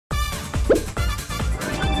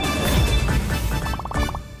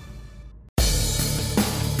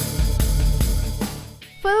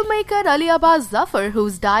Filmmaker Ali Abbas Zafar,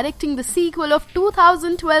 who's directing the sequel of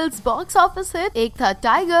 2012's box office hit Ek Tha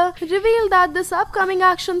Tiger, revealed that this upcoming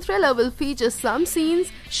action thriller will feature some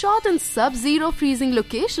scenes shot in sub-zero freezing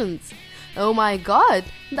locations. Oh my god,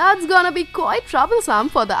 that's gonna be quite troublesome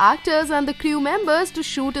for the actors and the crew members to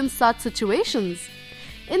shoot in such situations.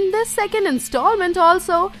 In this second installment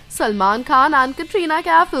also, Salman Khan and Katrina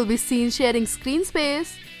Kaif will be seen sharing screen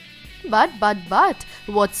space. But,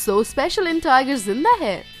 what's so special in Tiger Zinda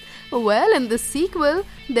hai? Well, in this sequel,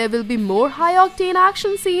 there will be more high-octane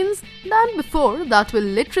action scenes than before that will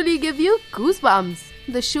literally give you goosebumps.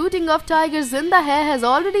 The shooting of Tiger Zinda Hai has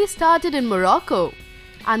already started in Morocco.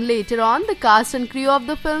 And later on, the cast and crew of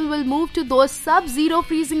the film will move to those sub-zero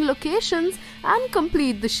freezing locations and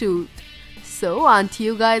complete the shoot. So, aren't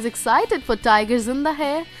you guys excited for Tiger Zinda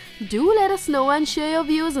Hai? Do let us know and share your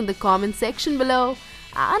views in the comment section below.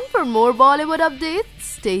 And for more Bollywood updates,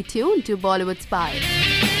 stay tuned to Bollywood Spy.